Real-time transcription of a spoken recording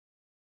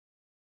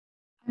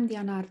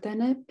I'm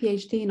Artene,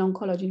 PhD in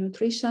oncology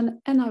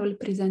nutrition, and I will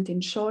present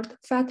in short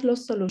fat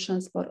loss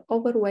solutions for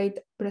overweight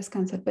breast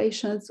cancer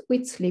patients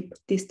with sleep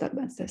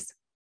disturbances.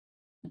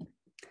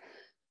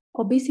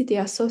 Obesity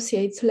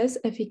associates less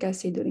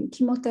efficacy during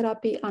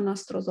chemotherapy,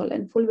 anastrozole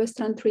and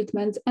fulvestrant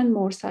treatments, and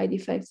more side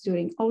effects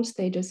during all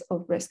stages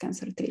of breast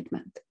cancer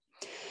treatment.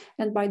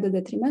 And by the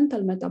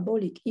detrimental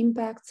metabolic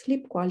impact,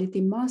 sleep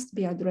quality must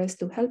be addressed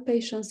to help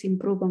patients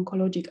improve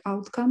oncologic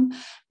outcome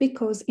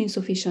because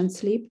insufficient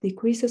sleep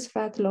decreases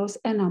fat loss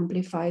and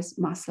amplifies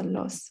muscle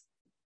loss.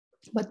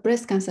 But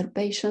breast cancer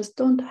patients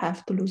don't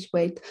have to lose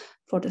weight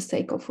for the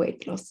sake of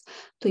weight loss.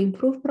 To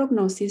improve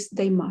prognosis,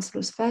 they must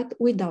lose fat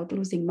without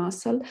losing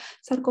muscle,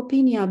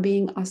 sarcopenia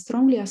being as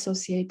strongly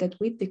associated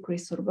with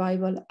decreased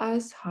survival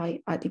as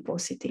high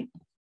adiposity.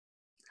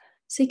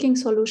 Seeking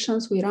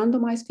solutions, we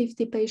randomized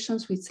 50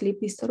 patients with sleep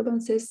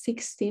disturbances,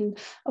 16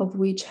 of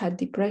which had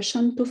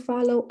depression, to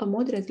follow a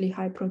moderately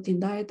high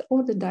protein diet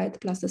or the diet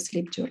plus a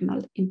sleep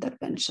journal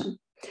intervention.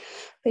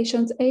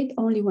 Patients ate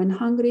only when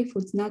hungry,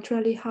 foods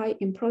naturally high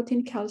in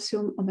protein,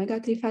 calcium,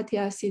 omega-3 fatty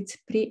acids,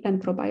 pre and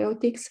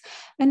probiotics,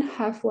 and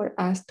half were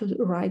asked to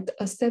write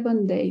a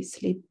 7-day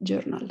sleep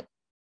journal.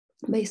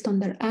 Based on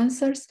their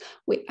answers,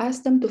 we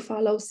asked them to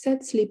follow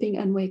set sleeping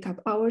and wake-up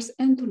hours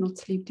and to not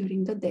sleep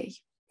during the day.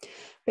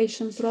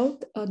 Patients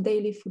wrote a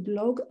daily food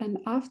log, and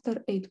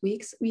after 8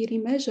 weeks, we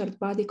remeasured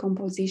body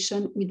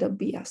composition with a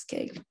BIA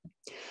scale.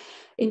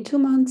 In 2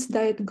 months,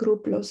 diet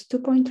group lost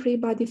 2.3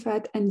 body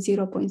fat and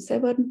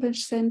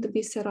 0.7%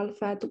 visceral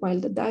fat, while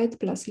the diet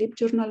plus sleep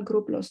journal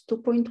group lost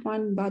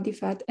 2.1 body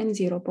fat and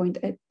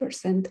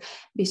 0.8%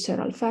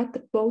 visceral fat,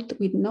 both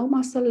with no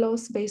muscle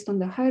loss based on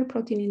the higher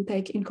protein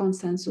intake in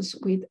consensus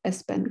with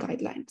SPEN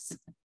guidelines.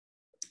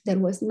 There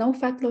was no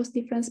fat loss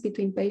difference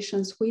between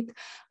patients with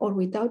or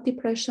without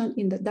depression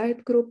in the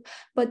diet group,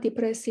 but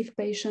depressive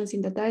patients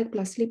in the diet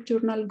plus sleep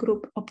journal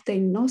group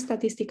obtained no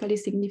statistically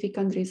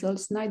significant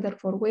results, neither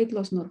for weight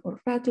loss nor for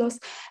fat loss.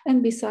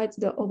 And besides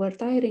the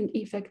overtiring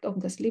effect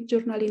of the sleep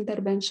journal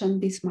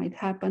intervention, this might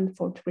happen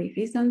for 3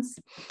 reasons.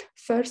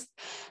 First,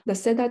 the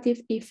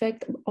sedative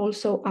effect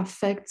also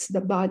affects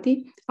the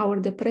body. Our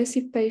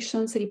depressive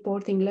patients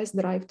reporting less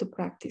drive to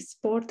practice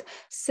sport.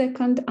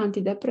 Second,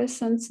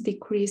 antidepressants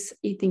decrease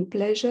eating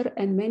pleasure,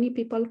 and many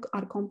people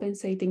are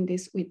compensating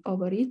this with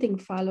overeating,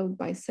 followed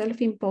by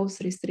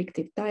self-imposed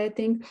restrictive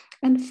dieting.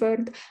 And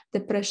third,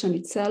 depression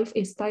itself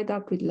is tied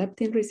up with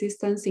leptin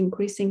resistance,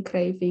 increasing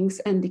cravings,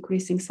 and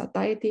decreasing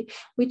satiety,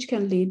 which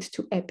can lead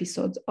to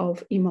episodes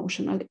of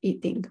emotional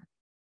eating.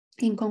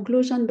 In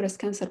conclusion, breast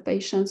cancer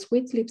patients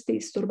with sleep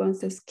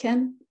disturbances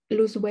can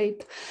lose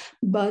weight,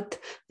 but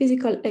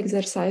physical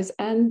exercise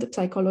and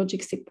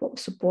psychologic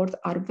support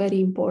are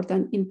very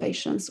important in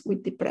patients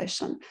with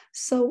depression.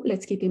 So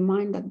let's keep in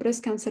mind that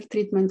breast cancer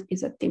treatment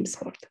is a team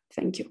sport.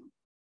 Thank you.